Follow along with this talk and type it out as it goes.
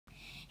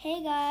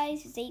Hey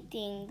guys, it's 8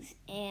 Things,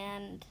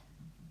 and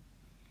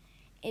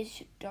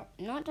it's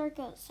not dark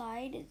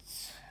outside.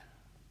 It's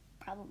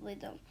probably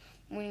the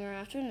morning or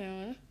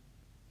afternoon.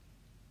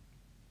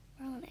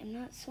 Ron, I'm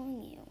not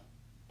suing you.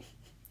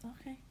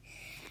 Okay.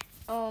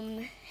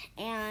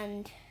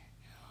 And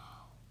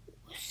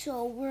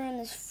so we're in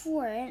this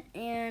fort,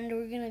 and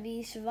we're gonna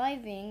be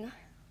surviving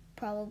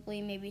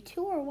probably maybe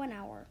 2 or 1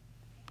 hour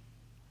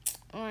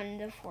on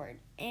the fort.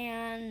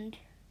 And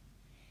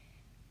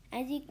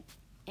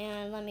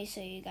let me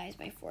show you guys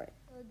my fort.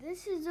 So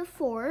this is the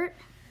fort.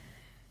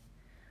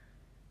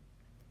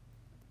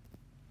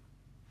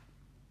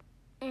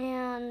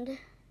 And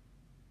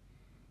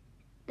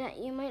that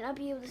you might not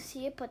be able to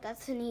see it, but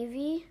that's an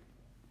Eevee.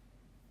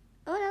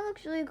 Oh, that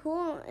looks really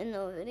cool in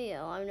the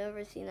video. I've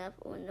never seen that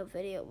in the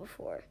video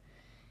before.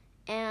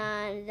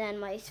 And then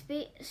my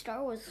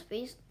Star Wars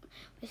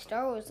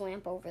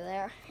lamp over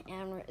there,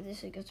 and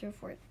this is the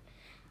fort.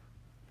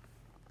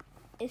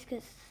 It's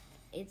because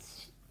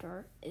it's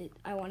dark.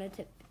 I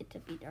wanted it to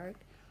be dark,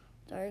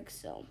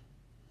 so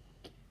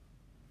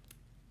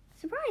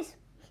surprise.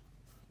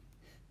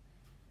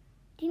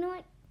 Do you know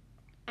what?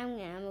 I'm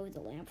gonna move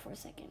the lamp for a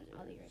second.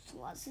 There's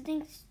lots of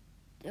things.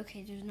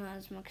 Okay, there's not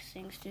as much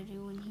things to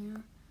do in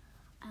here.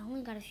 I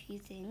only got a few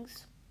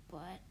things,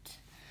 but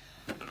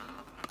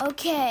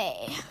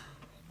okay.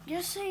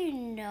 Just so you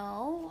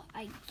know,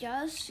 I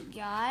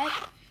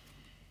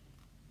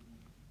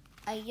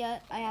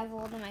have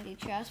all the Magic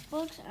Chess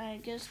books, and I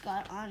just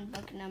got on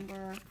book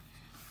number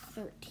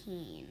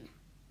 13.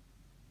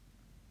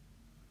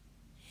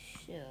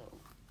 So,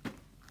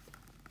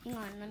 hang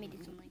on, let me do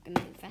something like a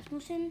Magic Fast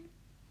Motion.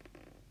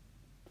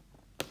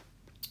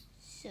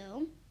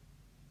 So,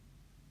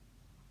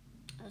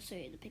 I'll show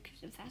you the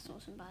pictures in Fast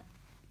Motion, but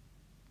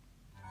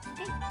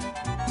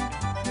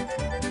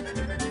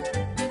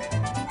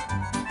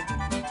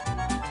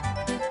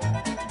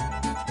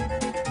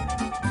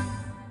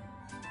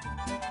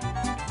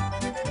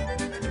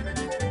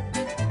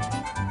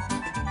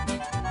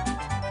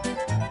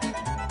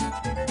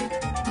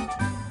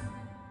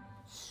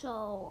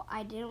so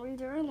I didn't read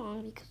very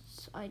long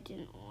because I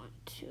didn't want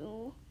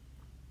to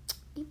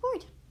be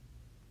bored.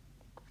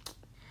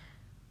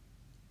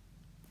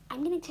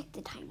 I'm gonna check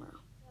the timer.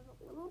 We have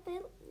a little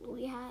bit.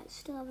 We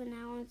still have an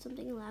hour and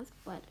something left,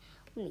 but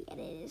when we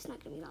edit it, it's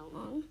not gonna be that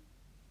long.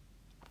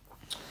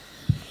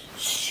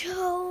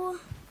 So,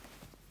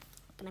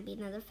 gonna be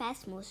another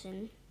Fast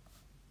Motion,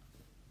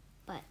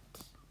 but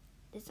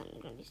this time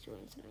I'm gonna be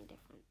doing something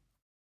different.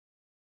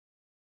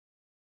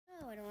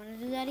 Oh, I don't want to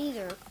do that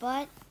either,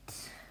 but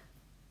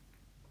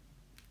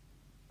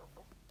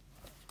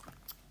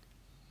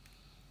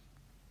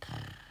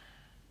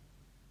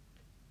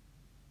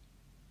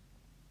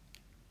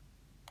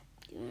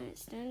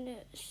instead of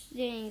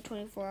staying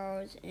 24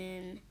 hours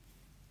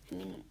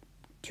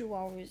 2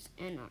 hours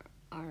in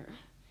our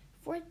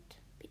fort,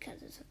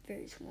 because it's a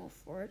very small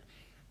fort,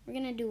 we're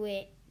gonna do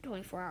it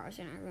 24 hours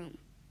in our room.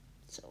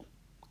 So,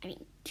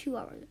 2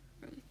 hours in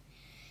our room.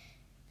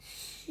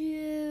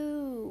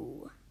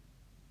 So,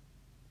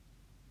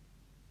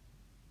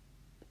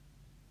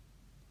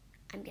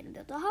 I'm gonna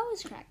build a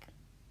Hollows Crack.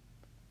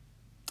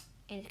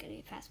 And it's gonna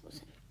be Fast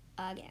Motion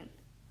again.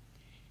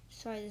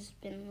 Sorry, there's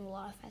been a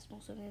lot of Fast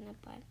Motion in it,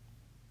 but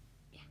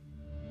yeah.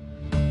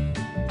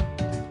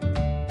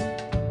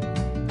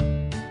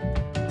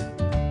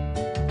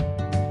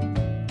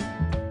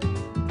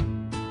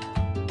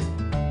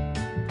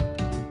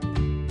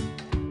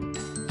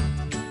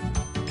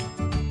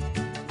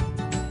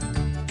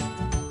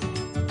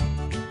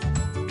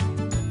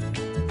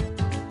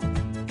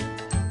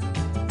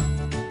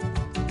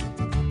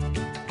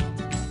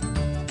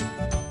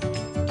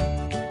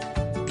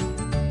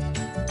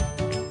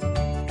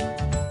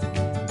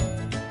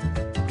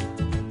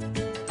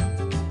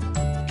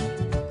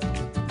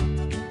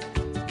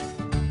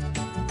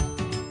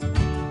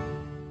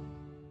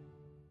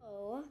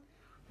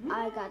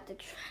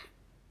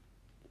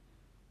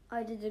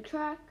 I did the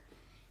track,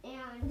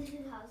 and this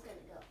is how it's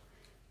gonna go.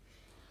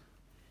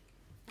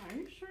 Are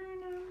you sure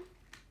now?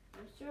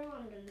 I'm sure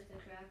I'm gonna do the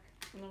track.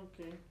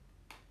 Okay.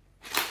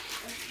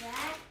 Like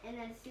that, and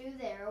then through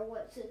there,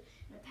 to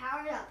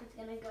power it up, it's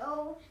gonna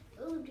go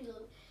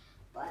loop-de-loop.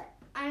 But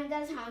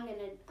that's how I'm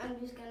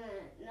just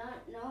gonna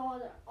not know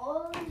that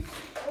all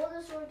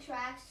the short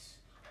tracks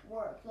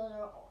work. Those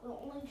are the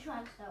only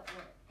tracks that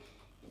work.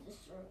 Is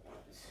the short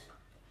ones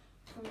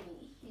for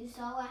me. You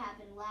saw what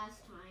happened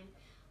last time.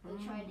 We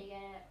tried to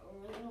get it a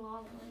really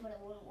long one, but it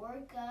wouldn't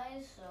work,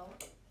 guys, so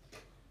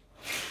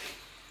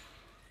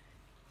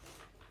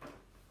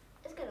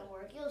it's gonna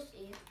work, you'll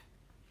see.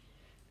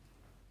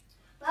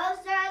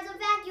 Bowser has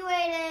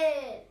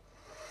evacuated!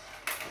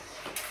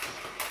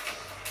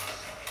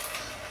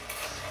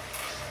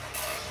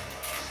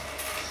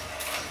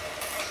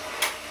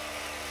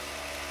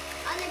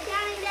 On the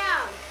counting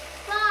down.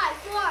 5,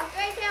 4,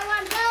 3, 2,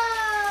 1, go!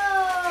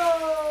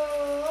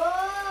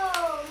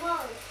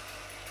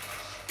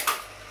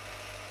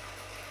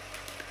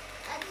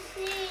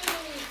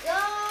 Go!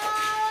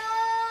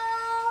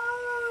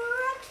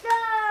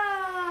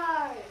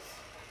 Rockstar!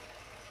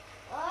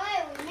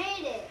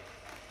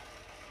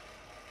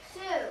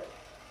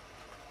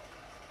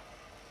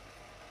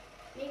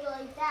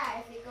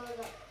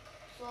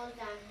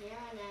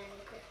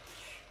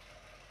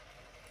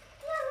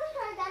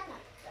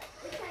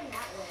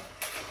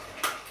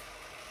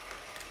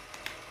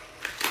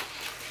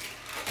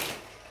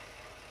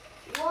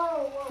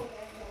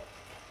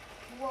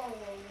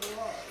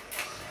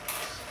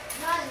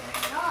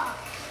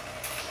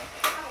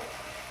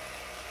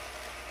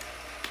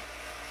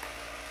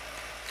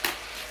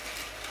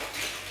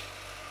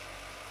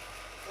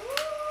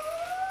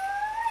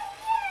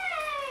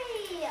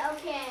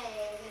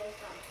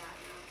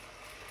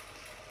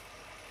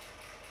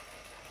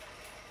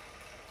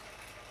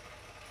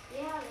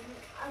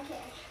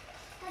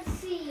 let's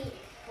see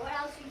what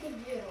else we can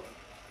do.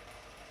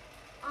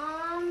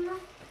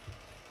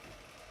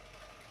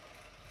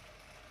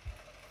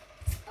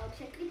 I'll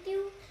check with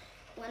you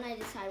when I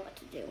decide what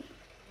to do.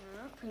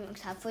 Pretty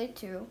much halfway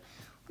through.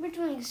 We're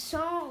doing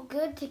so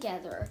good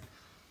together.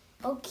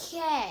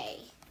 Okay.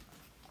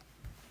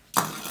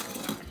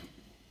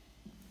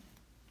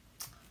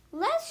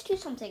 Let's do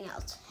something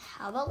else.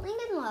 How about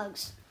Lincoln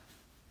Logs?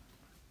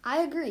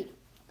 I agree.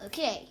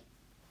 Okay.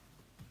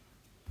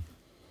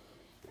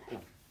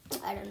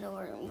 I don't know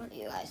where I'm going to put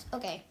you guys.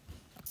 Okay.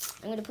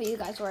 I'm going to put you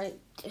guys where I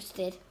just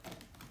did.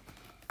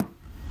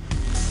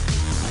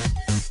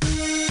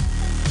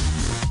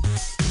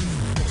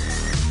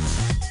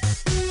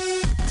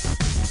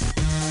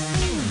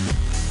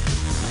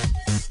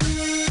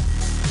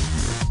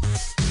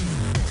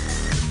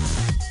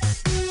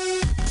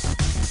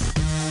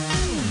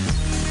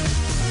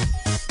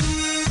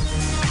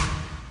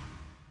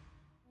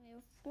 We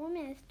have 4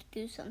 minutes to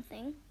do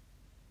something.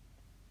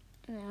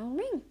 And then I'll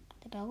ring.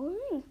 The bell will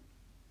ring.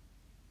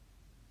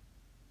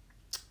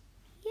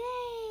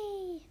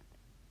 Yay!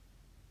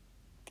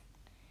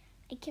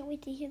 I can't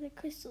wait to hear the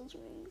crystals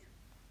ring.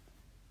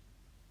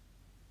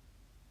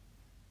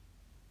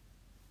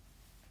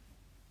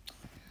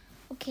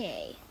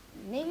 Okay,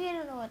 maybe I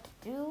don't know what to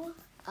do.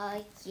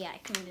 Yeah, I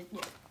kind of do.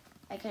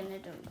 I kind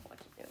of don't know what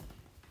to do.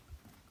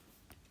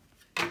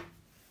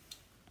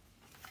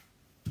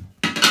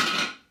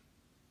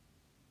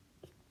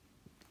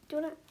 I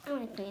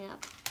want to clean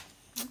up.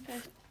 Okay.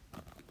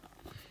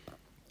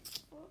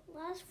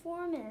 Last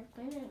 4 minutes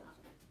cleaning up.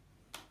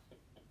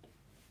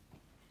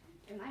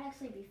 It might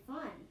actually be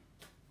fun.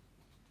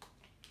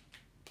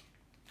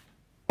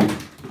 See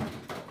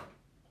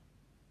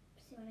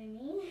what I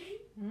mean?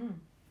 Mm.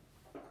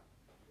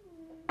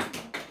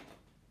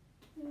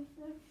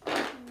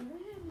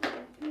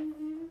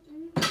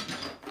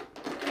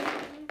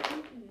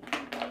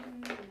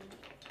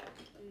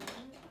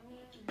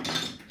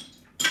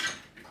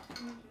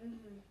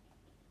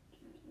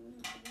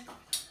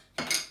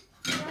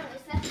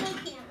 As fast as I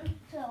can,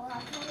 so I'll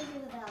try to do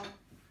the bell.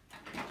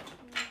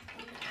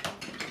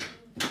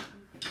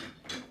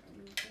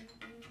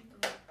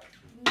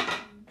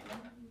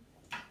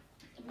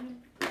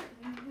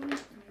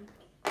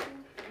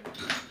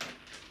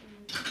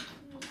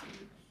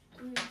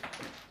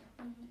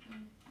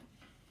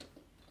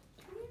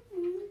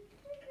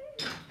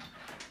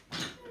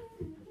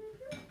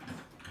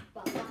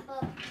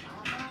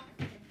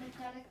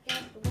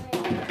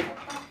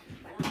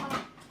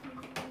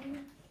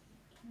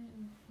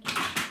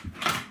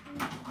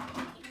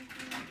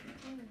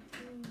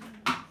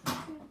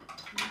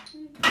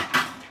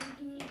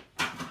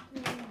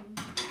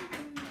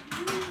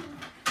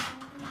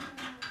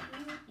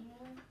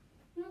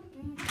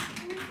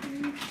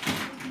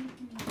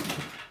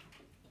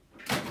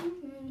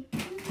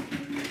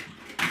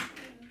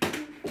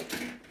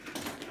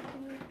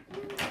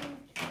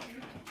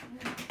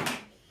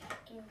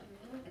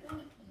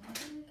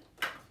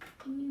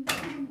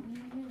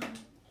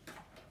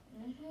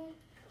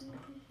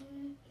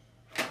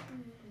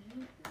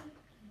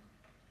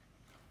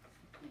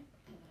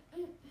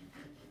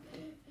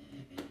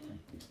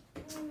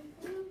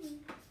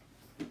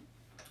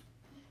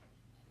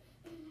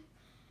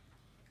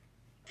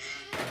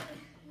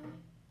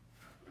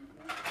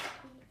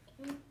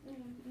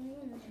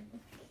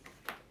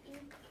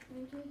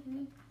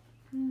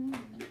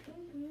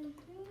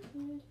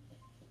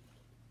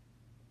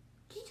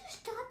 Did you just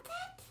stop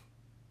that?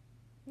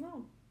 No,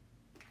 Or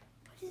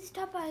did it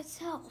stop by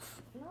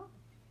itself? no,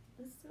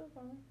 it's still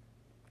going.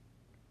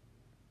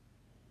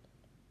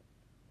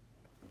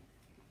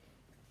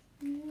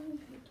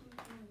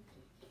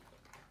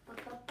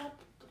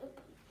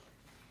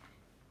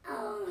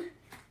 Oh.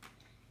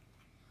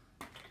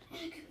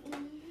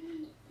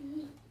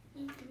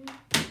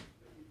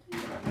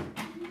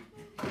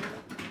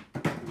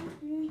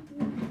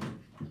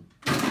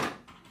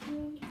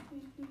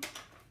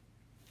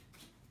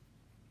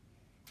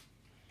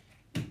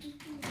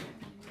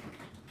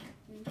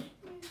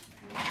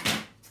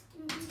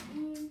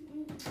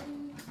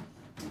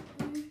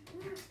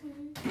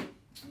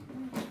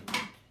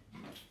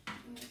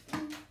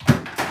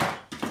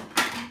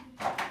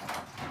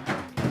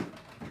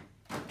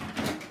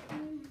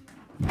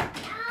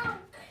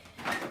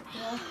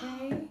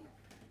 Okay.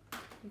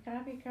 You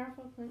gotta be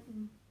careful,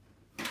 Clinton.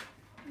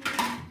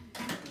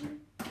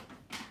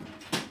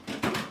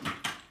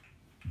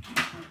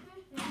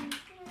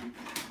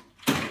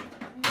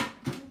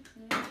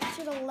 Make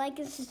sure to like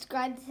and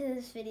subscribe to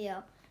this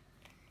video,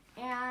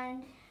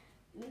 and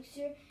make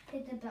sure to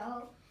hit the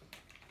bell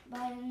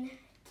button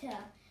to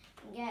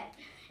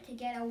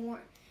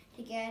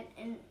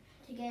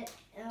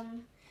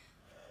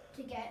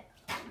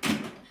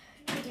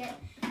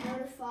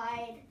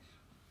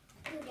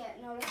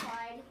get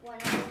notified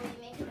whenever we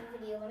make a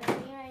video. What I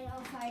mean by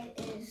notified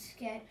is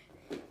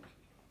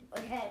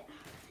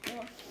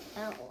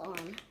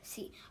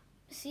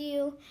see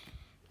you.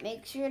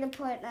 Make sure to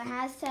put the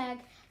hashtag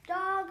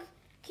Dog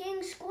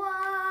King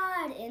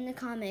Squad in the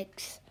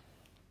comics.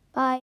 Bye.